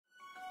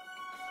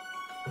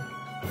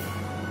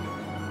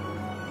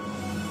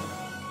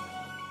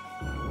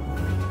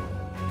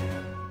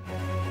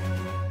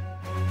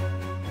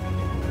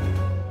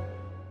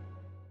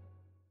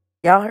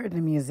Y'all heard the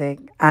music.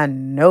 I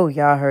know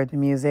y'all heard the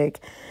music.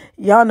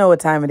 Y'all know what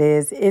time it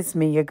is. It's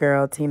me, your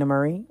girl, Tina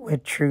Marie,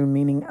 with True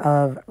Meaning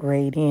of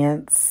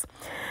Radiance.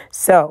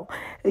 So,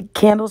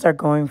 candles are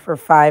going for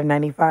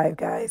 $5.95,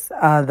 guys.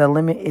 The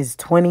limit is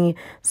 20.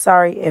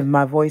 Sorry if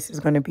my voice is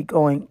going to be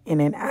going in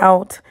and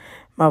out.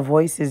 My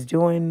voice is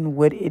doing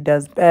what it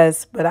does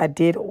best, but I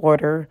did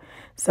order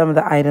some of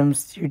the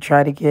items to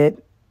try to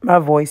get my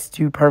voice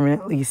to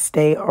permanently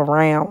stay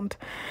around.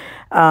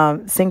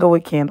 Single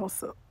wick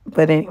candles.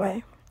 But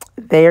anyway,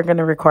 they are going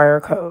to require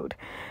a code.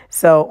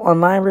 So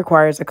online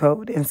requires a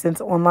code. And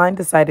since online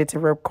decided to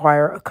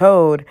require a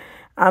code,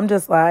 I'm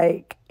just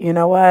like, you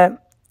know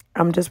what?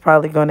 I'm just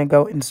probably going to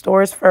go in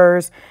stores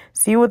first,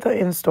 see what the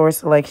in store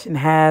selection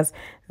has.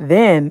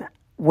 Then,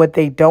 what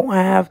they don't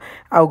have,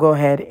 I'll go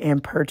ahead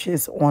and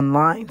purchase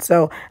online.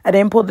 So, I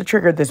didn't pull the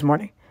trigger this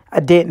morning. I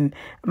didn't.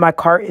 My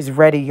cart is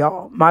ready,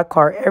 y'all. My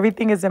cart,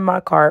 everything is in my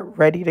cart,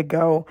 ready to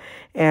go.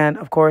 And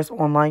of course,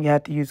 online, you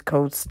have to use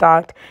code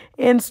STOCKED.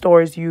 In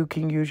stores, you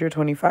can use your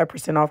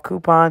 25% off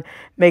coupon,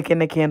 making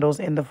the candles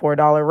in the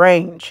 $4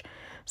 range.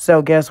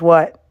 So, guess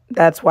what?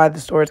 That's why the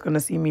store is going to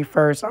see me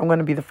first. I'm going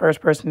to be the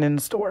first person in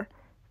the store.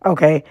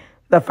 Okay,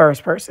 the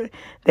first person.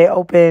 They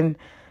open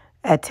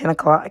at 10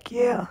 o'clock.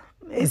 Yeah,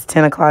 it's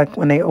 10 o'clock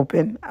when they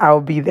open.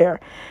 I'll be there.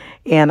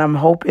 And I'm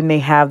hoping they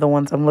have the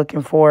ones I'm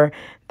looking for.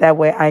 That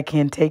way I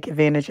can take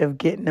advantage of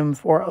getting them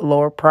for a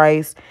lower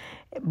price.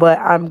 But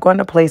I'm going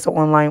to place an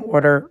online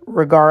order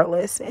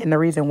regardless. And the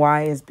reason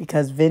why is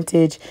because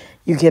vintage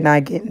you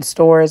cannot get in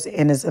stores.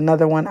 And it's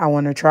another one I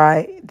want to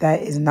try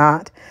that is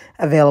not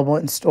available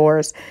in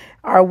stores.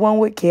 Are one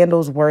with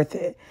candles worth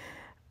it?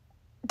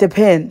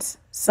 Depends.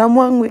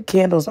 Some with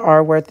candles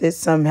are worth it.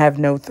 Some have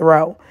no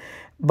throw.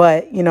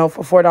 But,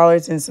 for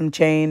 $4 and some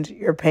change,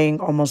 you're paying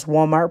almost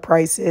Walmart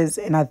prices.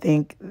 And I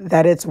think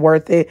that it's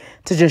worth it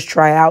to just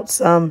try out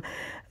some.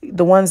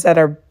 The ones that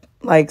are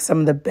like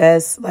some of the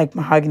best, like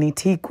mahogany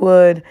teak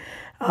wood.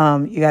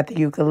 You got the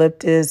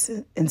eucalyptus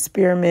and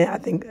spearmint. I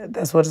think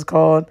that's what it's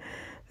called.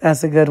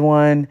 That's a good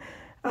one.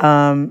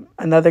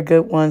 Another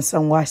good one,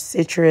 sunwash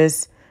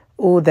citrus.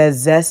 Ooh, that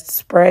zest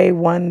spray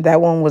one.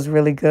 That one was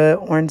really good.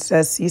 Orange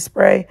zest sea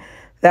spray.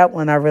 That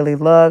one I really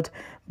loved.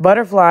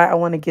 Butterfly, I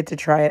want to get to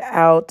try it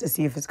out to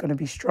see if it's going to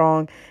be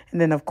strong. And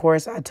then, of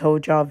course, I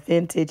told y'all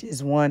vintage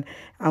is one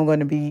I'm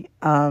going to be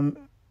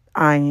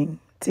eyeing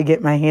to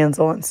get my hands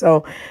on.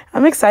 So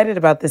I'm excited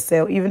about this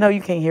sale, even though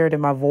you can't hear it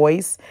in my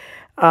voice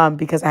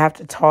because I have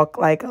to talk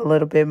like a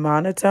little bit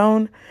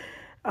monotone.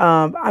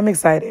 I'm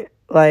excited.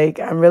 Like,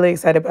 I'm really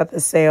excited about the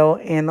sale.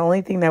 And the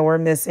only thing that we're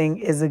missing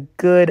is a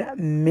good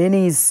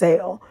mini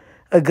sale.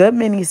 A good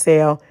mini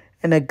sale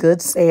and a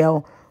good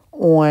sale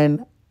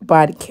on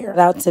body care. Shout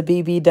out to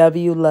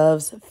BBW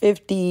Loves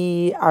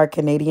 50, our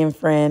Canadian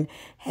friend.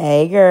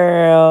 Hey,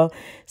 girl.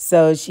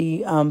 So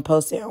she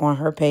posted on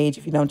her page.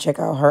 If you don't check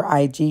out her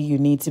IG, you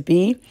need to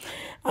be.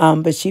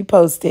 But she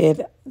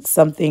posted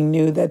something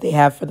new that they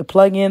have for the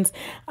plugins.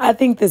 I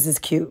think this is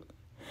cute.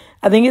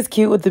 I think it's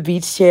cute with the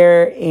beach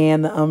chair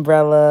and the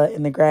umbrella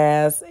and the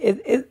grass.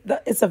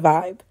 It's a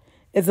vibe.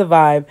 It's a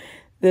vibe.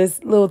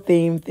 This little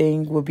theme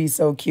thing would be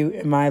so cute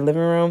in my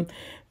living room.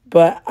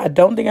 But I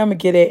don't think I'm going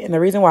to get it. And the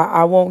reason why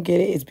I won't get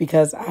it is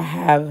because I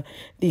have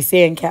the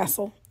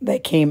sandcastle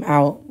that came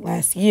out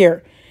last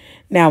year.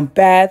 Now,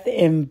 Bath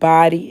and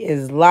Body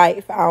is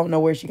life. I don't know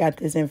where she got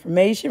this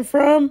information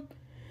from,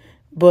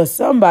 but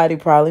somebody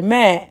probably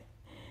mad.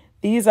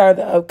 These are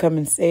the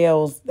upcoming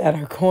sales that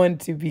are going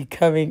to be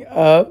coming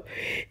up.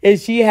 And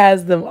she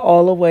has them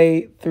all the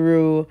way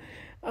through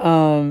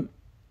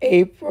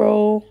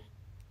April,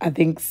 I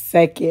think,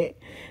 2nd.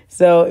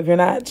 So if you're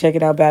not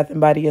checking out Bath and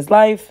Body is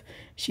Life,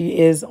 she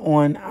is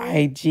on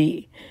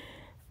IG.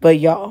 But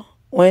y'all,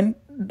 when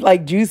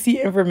like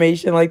juicy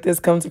information like this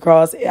comes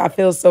across, I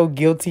feel so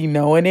guilty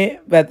knowing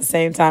it. But at the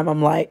same time,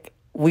 I'm like,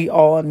 we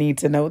all need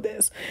to know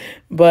this.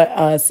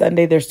 But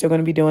Sunday, they're still going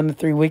to be doing the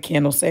 3-wick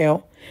candle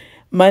sale.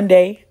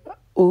 Monday,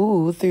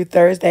 ooh, through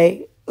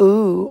Thursday,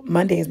 ooh,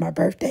 Monday is my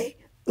birthday.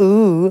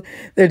 Ooh,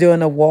 they're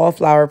doing a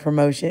wallflower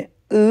promotion.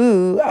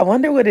 Ooh, I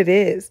wonder what it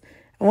is.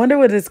 I wonder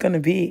what it's going to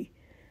be.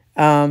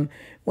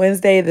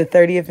 Wednesday, the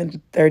 30th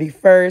and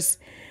 31st,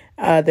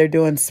 they're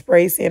doing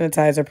spray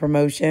sanitizer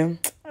promotion.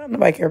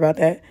 Nobody care about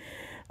that.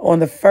 On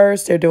the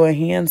 1st, they're doing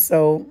hand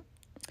soap.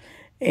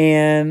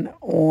 And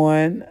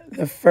on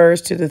the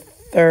 1st to the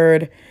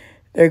 3rd,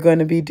 they're going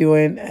to be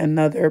doing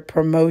another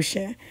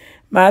promotion.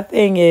 My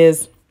thing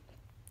is,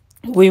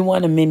 we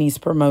want a minis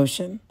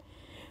promotion.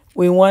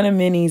 We want a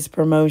minis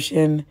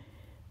promotion,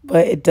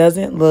 but it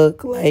doesn't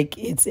look like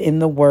it's in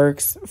the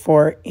works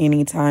for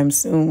any time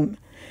soon.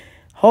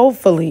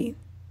 Hopefully,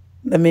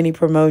 the mini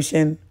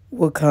promotion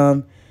will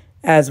come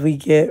as we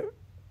get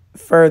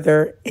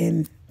further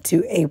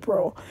into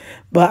April.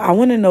 But I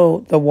want to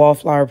know the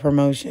wallflower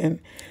promotion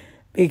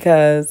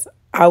because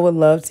I would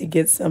love to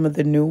get some of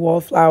the new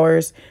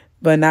wallflowers,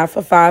 but not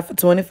for 5 for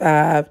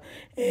 25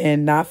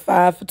 and not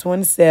 5 for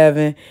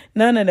 27.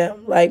 None of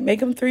them. Like,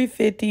 make them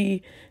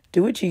 350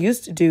 do what you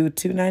used to do,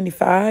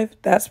 295.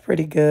 That's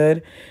pretty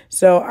good.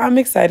 So I'm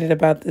excited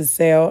about this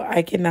sale.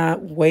 I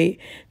cannot wait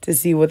to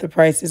see what the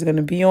price is going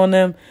to be on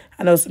them.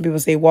 I know some people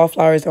say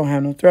wallflowers don't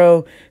have no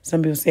throw.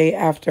 Some people say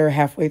after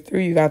halfway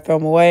through, you got to throw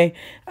them away.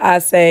 I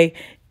say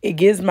it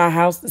gives my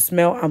house the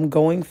smell I'm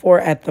going for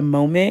at the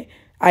moment.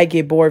 I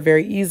get bored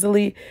very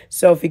easily.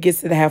 So if it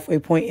gets to the halfway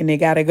point and they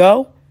got to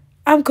go,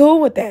 I'm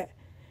cool with that.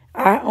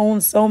 I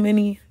own so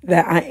many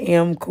that I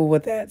am cool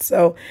with that.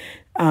 So,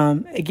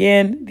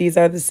 again, these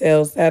are the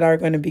sales that are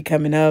going to be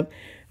coming up.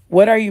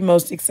 What are you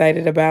most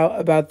excited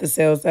about the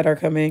sales that are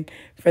coming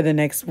for the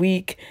next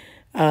week?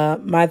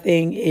 My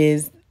thing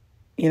is,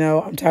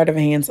 I'm tired of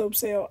a hand soap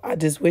sale. I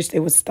just wish they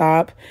would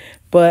stop.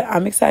 But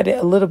I'm excited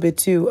a little bit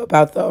too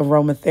about the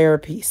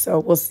aromatherapy. So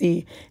we'll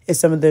see if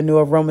some of the new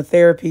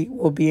aromatherapy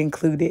will be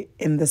included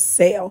in the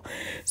sale.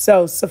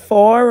 So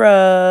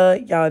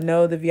Sephora, y'all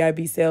know the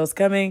VIB sale is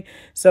coming.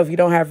 So if you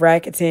don't have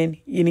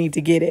Rakuten, you need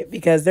to get it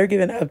because they're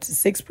giving up to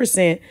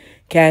 6%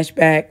 cash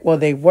back. Well,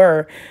 they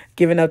were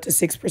giving up to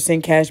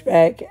 6% cash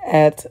back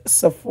at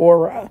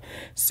Sephora.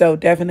 So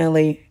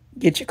definitely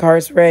get your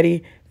cards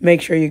ready.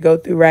 Make sure you go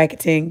through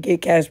Rakuten,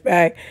 get cash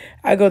back.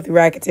 I go through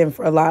Rakuten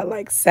for a lot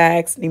like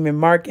Saks, Neiman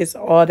Marcus,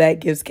 all that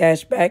gives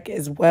cash back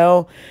as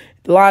well.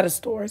 A lot of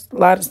stores.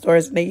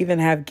 And they even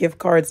have gift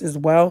cards as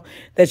well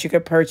that you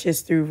could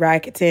purchase through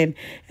Rakuten.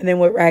 And then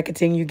with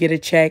Rakuten, you get a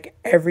check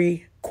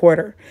every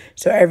quarter.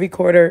 So every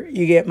quarter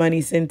you get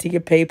money sent to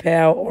your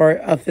PayPal or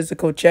a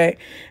physical check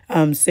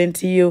sent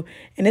to you.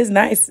 And it's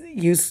nice.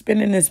 You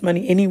spending this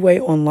money anyway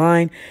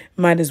online,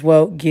 might as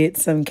well get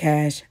some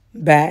cash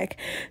back.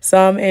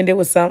 Some and it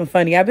was something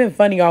funny. I've been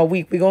funny all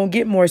week. We're gonna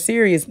get more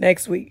serious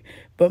next week.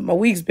 But my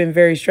week's been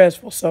very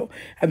stressful. So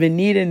I've been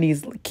needing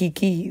these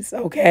keys,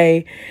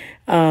 okay?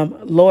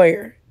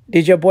 Lawyer,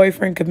 did your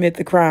boyfriend commit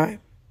the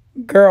crime?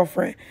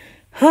 Girlfriend,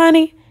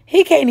 honey,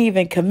 he can't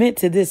even commit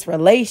to this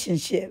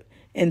relationship.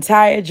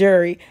 Entire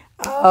jury.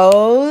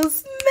 Oh,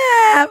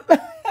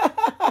 snap.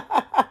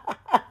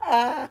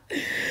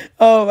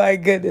 Oh, my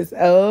goodness.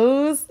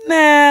 Oh,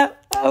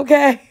 snap.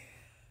 Okay.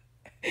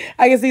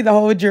 I can see the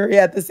whole jury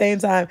at the same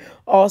time,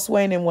 all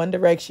swaying in one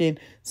direction,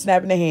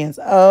 snapping their hands.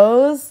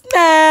 Oh,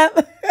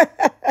 snap.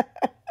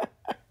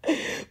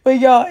 But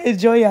y'all,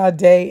 enjoy y'all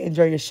day.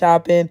 Enjoy your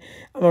shopping.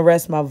 I'm going to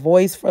rest my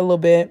voice for a little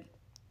bit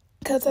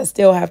because I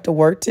still have to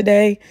work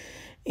today.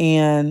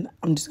 And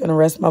I'm just going to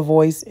rest my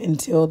voice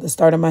until the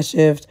start of my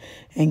shift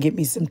and get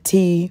me some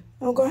tea.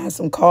 I'm going to have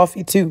some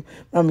coffee too.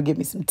 I'm going to get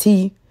me some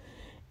tea.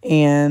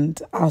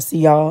 And I'll see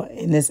y'all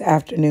in this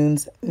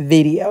afternoon's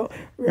video.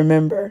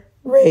 Remember,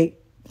 rate,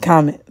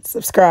 comment,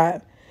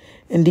 subscribe.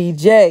 And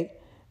DJ,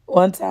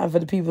 one time for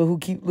the people who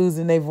keep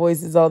losing their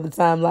voices all the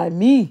time like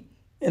me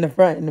in the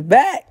front and the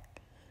back,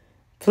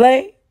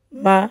 play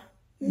my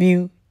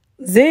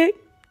music.